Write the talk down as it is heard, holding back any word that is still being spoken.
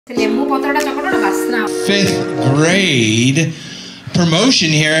Fifth grade promotion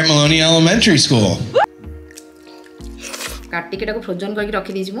here at Maloney Elementary School. काटी के टाको फ्रोजन करके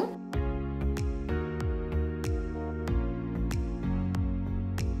रखी दीजिए मु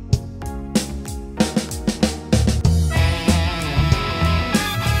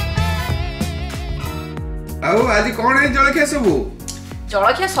आउ आज कोन है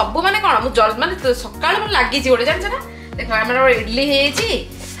जळखिया सब माने कोन मु जल माने सकाळ मन लागी छी ओडे जान ना देखो हमर इडली हे छी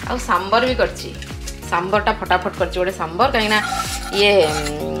आ सांबर भी करछी सांबर टा फटाफट करछी ओडे सांबर काइना ये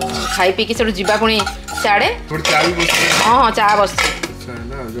खाई पी के सेडू जीवा पुणी साडे थोड़ी चाय भी बस हां चाय बस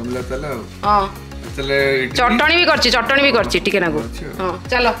चला जमला तला हां चले चटणी भी करछी ठीक है ना को हां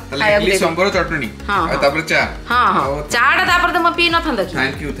चलो खाया इडली सांबर चटणी हां आ तापर चा हां हां चाटा तापर त म पी न थांदा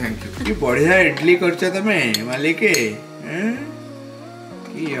थैंक यू की बढ़िया इडली करछ तमे मालिक हैं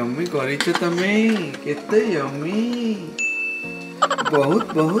की यम्मी करिछ तमे केते यम्मी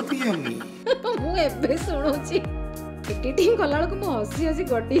बहुत बहुत यम्मी मु एबे सुनुची एडिटिंग कलाळ को म हसी हसी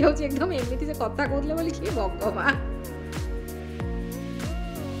गड्डी होची एकदम एमिति से कथा कहले बोली की भगवान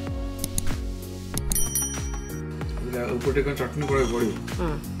ऊपर टेकन चटनी पड़े पड़ी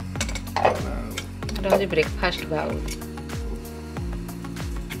राजे ब्रेकफास्ट बाउ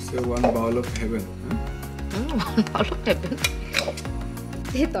से one bowl of haven one bowl of haven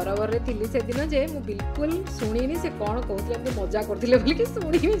से तरबर रे थिली से दिन जे मु बिल्कुल सुनिनी से कोन कहथले हम मजा करथिले बोली कि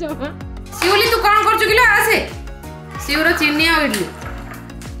सुनिनी जमा सिउली तू कोन करछु किलो आसे सिउरो चिन्नी आ इडली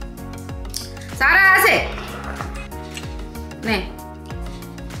सारा आसे ने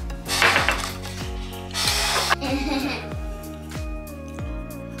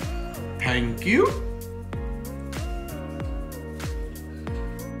थैंक यू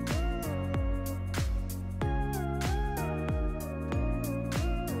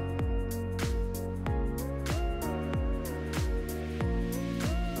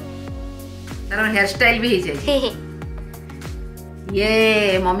तार हेयर स्टाइल भी ही जाई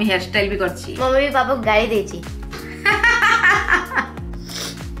ये मम्मी हेयर स्टाइल भी करछि मम्मी भी पापा को गाड़ी देछि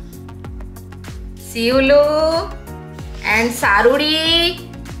सिउलू एंड सारुड़ी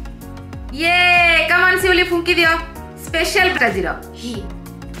ये कम ऑन सिउली फुंकी दियो स्पेशल प्राजीरो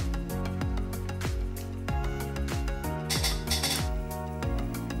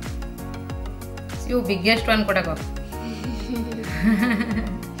सिउ बिगेस्ट वन कोटा को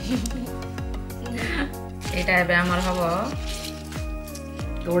एटा बे हमर हबो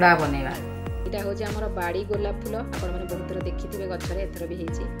तोड़ा बनेवा एटा हो जे हमर बाड़ी गोलाप फूल आपण माने बहुत थर देखिथिबे गछरे एथर भी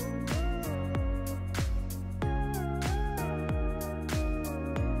हेछि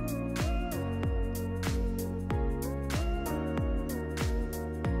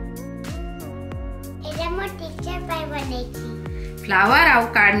फ्लावर आउ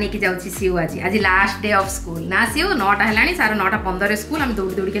कार्ड नेकी जाउची सिउ आज आज लास्ट डे ऑफ स्कूल ना सिउ 9टा हेलानी सारा 9:15 स्कूल हम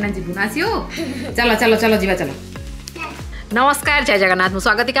दौड़ी दौड़ी के ना जीवु ना सिउ चलो चलो चलो जीवा चलो नमस्कार जय जगन्नाथ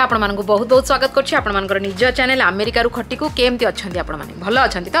स्वागत है आपण मानक बहुत बहुत स्वागत करछि आपण मानकर निज चैनल अमेरिका रु खटी को केमती अछंती आपण माने भलो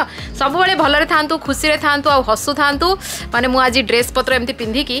अछंती तो सब बेले भलरे थांतु खुशी रे थांतु आ हसु थांतु माने मु आज ड्रेस पत्र एमती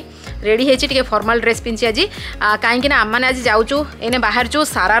पिंधी की रेडी हेछि टिके फॉर्मल ड्रेस पिंची आज काहे कि ना आमाने आज जाउचु एने बाहर छु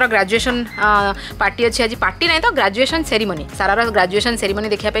सारार ग्रेजुएशन पार्टी अछि आज पार्टी नै तो ग्रेजुएशन सेरेमनी सारार ग्रेजुएशन सेरेमनी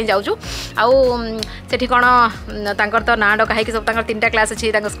देखिया पई जाउचु आ सेठी कोन तांकर तो ना डका है कि सब तांकर 3टा क्लास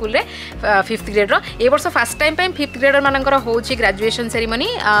अछि तांकर स्कूल रे 5th ग्रेड रो ए वर्ष फर्स्ट टाइम पे 5th ग्रेडर मानकर होची ग्रेजुएशन सेरेमनी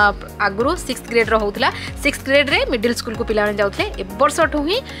आगुरु 6th ग्रेड रो होतला 6th ग्रेड रे मिडिल स्कूल को पिलाने जाउथले ए वर्ष ठु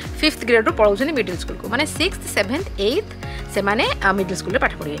ही 5th ग्रेड रो पढौछनी मिडिल स्कूल को माने 6th 7th 8th से माने मिडिल स्कूल रे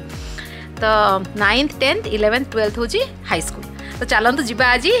पाठ पढिए तो 9th 10th 11th 12th होची हाई स्कूल तो चलतु जीवा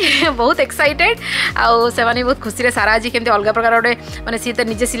आज बहुत एक्साइटेड आउ से माने बहुत खुशी रे सारा आज केमते अलग प्रकार रे माने सी तो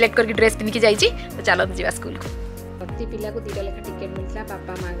निजे सिलेक्ट करके ड्रेस पिन के जाईची तो चलतु जीवा स्कूल को प्रति पिला को 2टा लेखा टिकट मिलला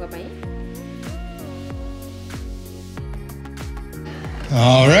पापा मां को पई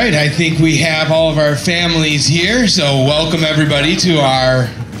All right, I think we have all of our families here, so welcome everybody to our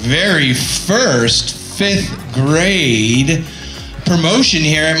very first 5th grade promotion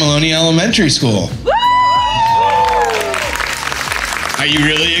here at Maloney Elementary School. Are you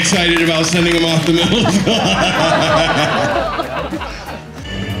really excited about sending them off the middle school?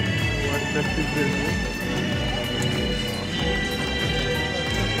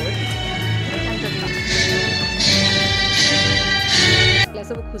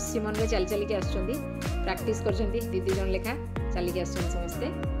 सब खुशी मन में चल चल के आछंदी practice करछंदी दीदी जन लेखा चल के आछन समस्त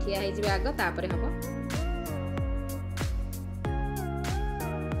ठिया हे जिवे आगो तापरे हबो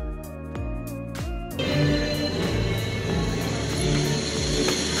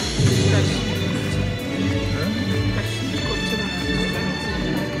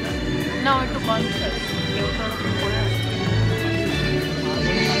No, to concert.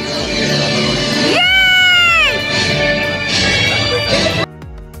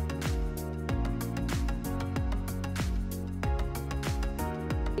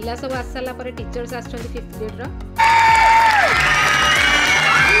 Teachers आछंती 5th grade row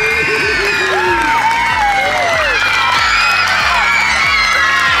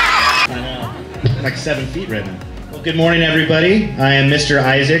like 7 feet right now. Well, good morning, everybody. I am Mr.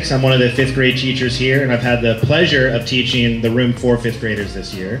 Isaacs. I'm one of the 5th grade teachers here, and I've had the pleasure of teaching the room 4 5th graders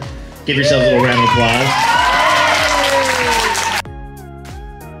this year. Give yourselves a little round of applause.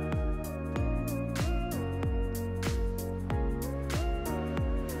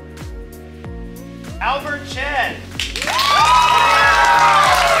 Albert Chen.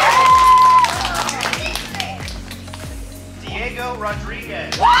 Diego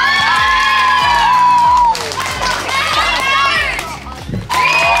Rodriguez.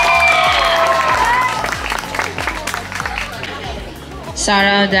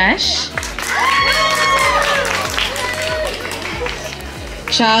 Sara Dash,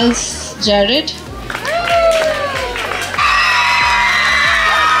 Charles Jared,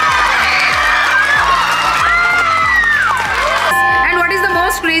 And what is the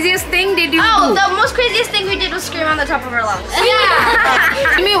most craziest thing did you do? The most craziest thing we did was scream on the top of our lungs.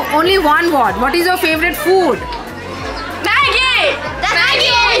 Give me only one word. What is your favorite food? Maggie! That's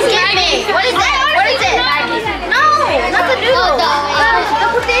Maggie! Maggie! What is that? What is it? Maggie. No, not the noodle. The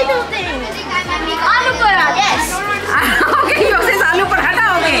potato thing. Aloo paratha. Yes. Okay, yours is aloo paratha.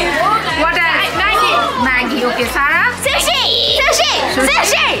 Okay. What else? Maggie. Maggie. Okay, Sarah. Sushi! Sushi!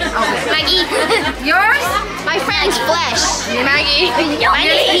 Sushi! Okay. Maggie. Yours? My friend's flesh. Maggie.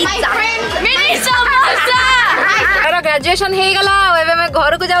 My friend's mini samosa. तार graduation हे गला एबे मैं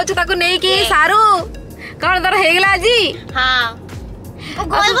घर को जाउछु ताको नै कि सारू कोन तार हे गला जी हाँ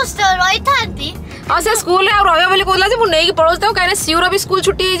almost right handy. हां से स्कूल रे आ रहयो बोली कोला जे मु नै कि पळोस दउ काने सिउर भी स्कूल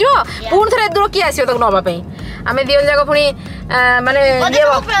छुट्टी हे जो पूर्ण थरे दूर की आसियो तक नबा पई आमे दियन जाको पुनी माने मते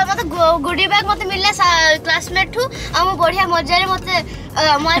गुडी बैग मते मिलले क्लासमेट थु हम बढ़िया मजा रे मते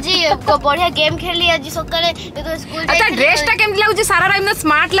माजी बढ़िया गेम खेली आज सकाळे स्कूल अच्छा ड्रेस टा केम लागु सारा इतना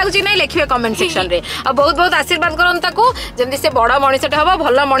स्मार्ट लागु नै लिखिबे कमेंट सेक्शन रे आ बहुत बहुत आशीर्वाद करन ताको जेमति से बडा मनिसटे हबो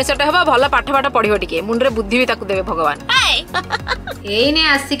भलो मनिसटे हबो भलो पाठ पाठ पढिबो टिके मुंडरे बुद्धि भी ताकू देबे भगवान एइने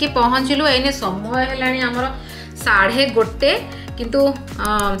आसी के पहुंचलु एइने समय हेलानी हमर 1:30 किंतु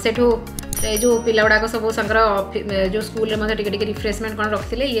सेठू जो पिला गुड़ाक सब संकर जो स्कूल में टिके रिफ्रेशमेंट कौन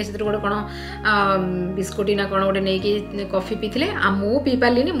रखी ये से गोटे कौन बिस्कुटी ना कौन गोटे नहीं कॉफी पीते आ मु पी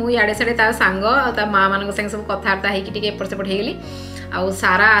पार्ली मु इे साड़े सांग माँ मान संगे सब कथबार्ता होगी एपट सेपट होगली आउ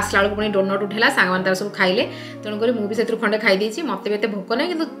सारा आसला बेलू पुणी डोनट उठेला सांग मैंने सब खाइले तेणुक मुझे खंडे खाई मत भी भोक ना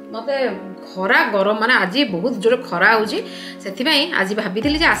कि मत खरा गरम माने आज बहुत जोर खरा होची आज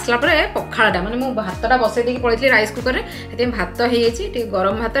भाभी आसला पखाड़ा माने मु भातटा बसई देकी पड़े राइस कुकर में भात हो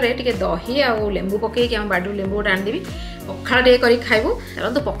गरम भात रे दही आ लेंबू पकईकि आम बाड़ी लेंबू गोटे आनीदेवी पखाड़ा टे कर खाइबू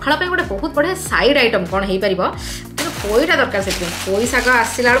चलते पखाड़ा गोटे बहुत बढ़िया साइड आइटम कौन हो पार पोईटा दरकार से पोई शाग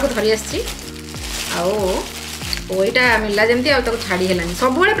आसला बेलू धरी आसी पोईटा मिलला जमी छाड़ी है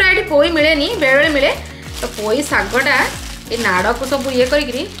सब प्राय पोई मिले बेले मिले तो पोई शागटा ये नाड़ को सब ये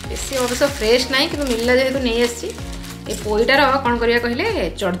करी अवश्य फ्रेश ना कि मिलला जेहेतु नहीं आसी ये पोईटार कौन करिया कहले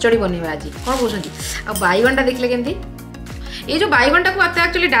चड़चड़ी बनवा आज कौन कहते आ बैगनटा देखले केमती ये जो बैगनटा को आते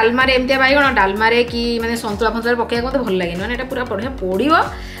एक्चुअली डालमा एमती बैगन डालमा कि माने संतुला फंतुला पकड़ा मत भल लगे मैंने पूरा बढ़िया पोड़ो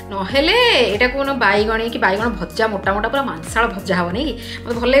नहेले यहाँ को बैगण कि बैगण भजा मोटा मोटा पूरा मांसाल भजा हे नहीं कि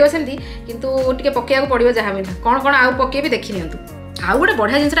मतलब भल लगे सेमती कितु टे पकड़ा पड़ो जहाँ भी कौन कौन आउ पकईबी देखी नि आउ गोटे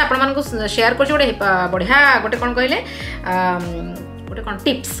बढ़िया जिनस आपण शेयर कर बढ़िया गोटे कौन कहले गोटे कौन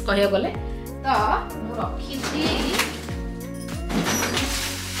टिप्स कह गले तो रखी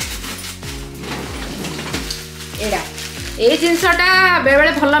ये जिनसटा बेले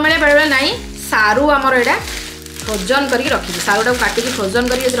बेले भल मिले बेले बेले नाई सारू आमर यहाँ फ्रोजन करके रखी सारूटा काटिक फ्रोजन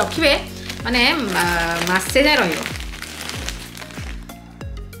करके रखिए माने मासे जाए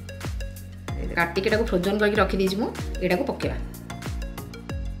काटिक फ्रोजन करके रखी मुझे को पकेबा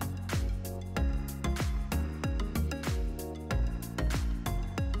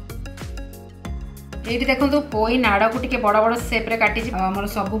ये देखो पोई नाड़ को टे बड़ बड़ सेप्रे काटी आमर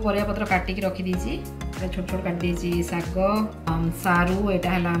सब परिया पत्र काटिक रखी छोट छोट काटी शाग सारू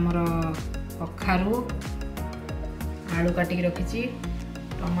यहाँ है आमर कखारू आलू काटिक रखी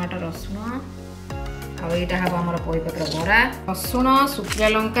टमाटो रसुण आईटा हम आम पोईपत्र बरा रसुण शुखिला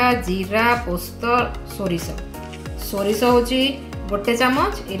लंका जीरा पोस्त सोरिष सोरिष हूँ गोटे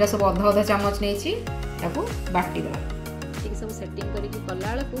चामच यहाँ सब अध अध चामच नहीं बाटी ठीक सब सेटिंग करके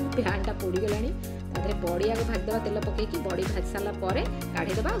कला बेलू प्यानटा पोड़गला बड़ी आगे भाजदेवा तेल पकईकि बड़ी भाजी सारा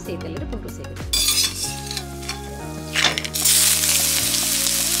काढ़ीदेवा से तेल पुणी रोषे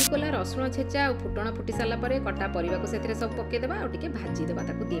कला रसुण छेचा और फुटण फुटी सारा कटा परिवा को सब पकईदेवा और भाजीदेवा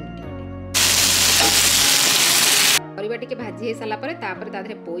 2 मिनिट परिवा टिके भाजी हो सारा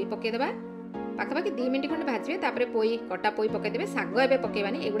पोई पकईदेवा पाखापाखि 2 मिनट खंडे भाजबे तापर पोई कटा पोई पकईदेवे साग एवं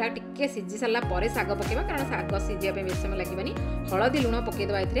पकईबानी एगुड़ा टिके सिझी सारा पर साग पकईबा कारण साग सिझा बेस समय लगे हलदी लुण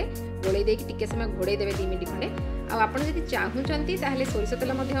पकईदेवा ए गोलई देकी टिके समय घोड़े देवे 2 मिनट खंडे आपड़ जब चाहूँगी ताहले सोरिष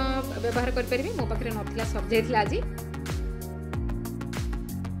तेल व्यवहार करेंगे मो पाखे नाला सर जाइए आज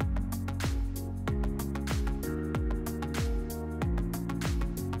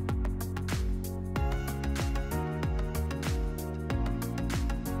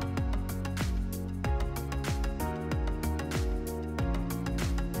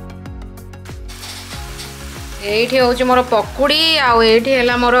ये हूँ मोर पकुड़ी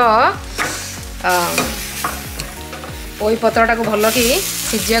आला मोर पोई पत्रटा को भल कि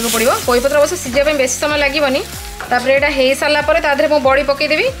सीझा को पड़ो पोई पत्र अवश्य सीझा बेस समय लगे यहाँ हो सारापर तादे मुझे बड़ी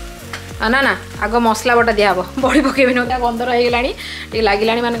पकईदेवी ना ना आग मसला बटा दिहब बड़ी पकईबी ना गंध रहीगला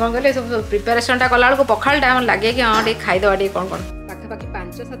लगे मैंने कौन कहे सब प्रिपेरेसनटा कला पखालटा लगे कि हाँ खाईदे टे कौन कौन पाखापाखि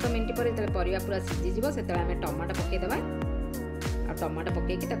 5-7 मिनट पर परिवा पूरा सीझीज से टमाटो पकईदे आ टमाटो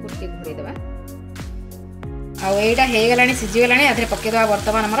पकईकी घोड़ेदेवा आईटा होगला सीझीगला या पकईदे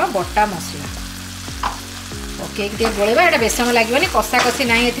बर्तमान आम बटा मसला पकईक गोलेबा यहाँ बेस समय लगे कषा कषी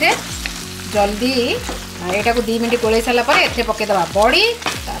ना ए जल्दी यहाँ को 2 मिनट गोल सारापर ए पकईदे बड़ी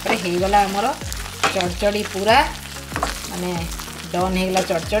तापर होगला आमर चड़चड़ी पूरा माने डन होगला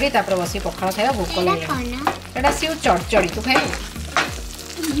चड़चड़ी तापर बस पखाल खाया भोक लगे सीउ चड़चड़ी तू खाई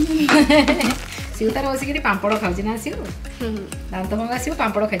सीउ तार बस पापड़ खाऊँ ना सीउ दात भंगा सीउ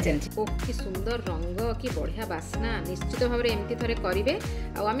पापड़ खाई चलती कि सुंदर रंग कि बढ़िया बास्ना निश्चित भाव में एमती थे करेंगे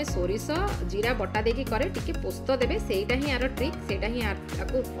आम सोरिष जीरा बटा देकी करे टिके पोस्त देवे सेटा ही यार ट्रिक सेटा ही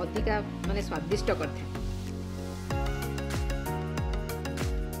आपको अधिका माने स्वादिष्ट करते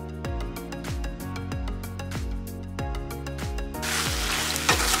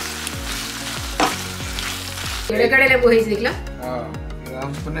केड़े लेबू है देखला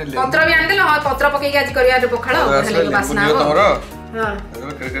पत्र भी आनदेल पत्र पकईके आज करिया पखाल बास्ना हां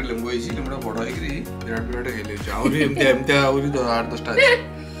केड़े लेंबू है लेंबू बड़ है कि विराट विराट हेले आउरी एमते एमते आउरी 8-10 टा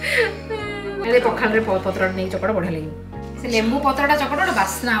अरे पखाल रे पत्र नै चकड़ा बढ़िया लागि से लेंबू पत्रटा चकड़ा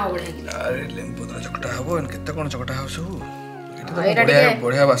बास्ना हो बढ़िया अरे लेंबू पत्र चकड़ा हबो केते कोन चकड़ा हो सब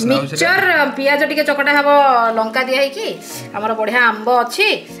बढ़िया बास्ना हो मिक्सचर पियाज टिके चकड़ा हबो लंका दिया है कि हमर बढ़िया आंबो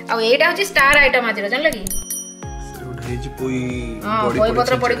अछि आ एटा होची स्टार आइटम आज जान लगी पोई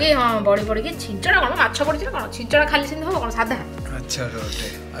पत्र पड़ गई हाँ बड़ी पड़ गई छिंचड़ा कौन माछ पड़ी कौन छिंचड़ा खाली सिंह हो कौन सादा अच्छा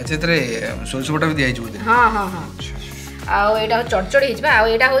अच्छा तेरे सोरिष बटा भी दिया है हाँ हाँ हाँ आउ एटा चड़चड़ी हिजबा आउ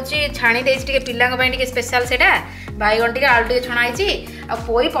एटा होची छाणी देछि टिके पिल्लांग पई टिके स्पेशल सेटा बाइगन टिके आलू टिके छणा हिची आ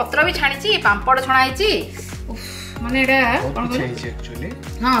पोई पत्र भी छाणीची पापड़ छणा हिची माने एटा कोन कहै एक्चुअली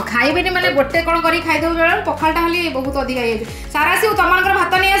हां खाइबेनी माने गोटे कोन करी खाइ दउ बेला पखालटा हली बहुत अधिक आइ सारा से तमनकर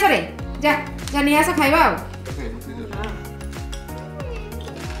भात नै आसरे जा जा नै आस खाइबा आ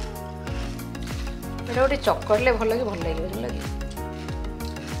एटा गोटे चकड़ले भल लगे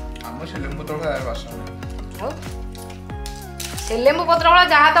हम से लेंबू तोड़ा यार बासना हां से लेंबू पत्र वाला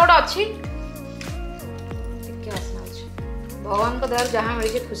जहा तो गोटे अछि के बासना अछि भगवान को दर जहा मिल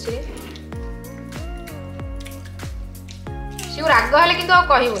के खुशी शिव राग हेले किंतु आ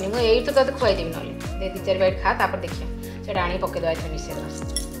कहिबुनी मु एई तो तते खुआई देबी नले दे 2-4 बाइट खा तापर देखिया से डाणी पके दवा थे मिसे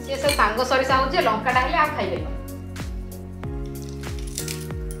से सब सांग सरिसा हो जे लंका डाले आ खाइबे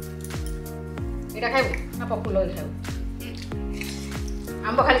एटा खाइबू ना पकुल लगे खाइबू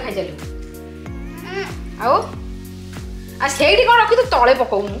आंब खाली खाई चलू आओ आ सेठी कोन रखी तू तळे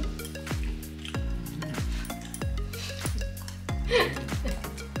पकौनु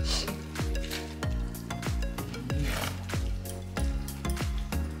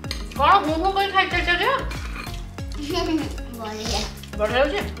कोन हूं कोई खाई चल जा बढ़िया बढ़िया हो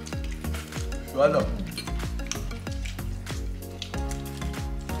जे स्वाद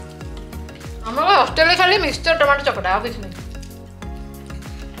हमारा हॉस्टेल खाली मिक्सचर टमाटो चकटा कुछ नहीं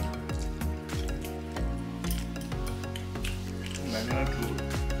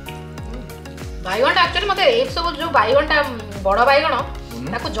बैगन एक्चुअली मते एक सब जो बैगनटा बड़ बैगन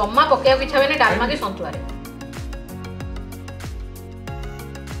ताको जम्मा पकेया इच्छा होने डालमा के संतुआ रे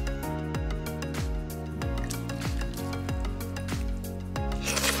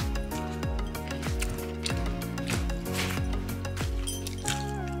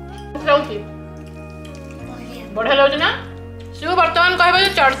बढ़िया लगुच ना शिव बर्तमान कह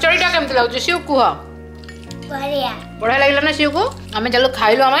चड़चड़ीटा केमती लगुच शिव कुह बढ़िया लगे ना शिव को आम चलो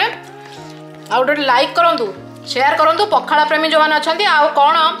खाइलु आम आउट लाइक करूँ शेयर करूँ पखाड़ा प्रेमी जो मैंने अच्छा आउ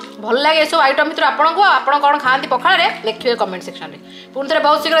कौन भल लगे सब आइटम भितर आपको आप कौन खाती पखाड़े लिखिए कमेंट सेक्शन में पुणी थे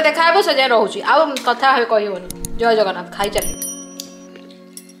बहुत शीघ्र देखा से जाए रोचे आउ कथा कहबनी जय जगन्नाथ खाई चल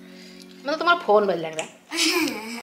मतलब तुम फोन बजला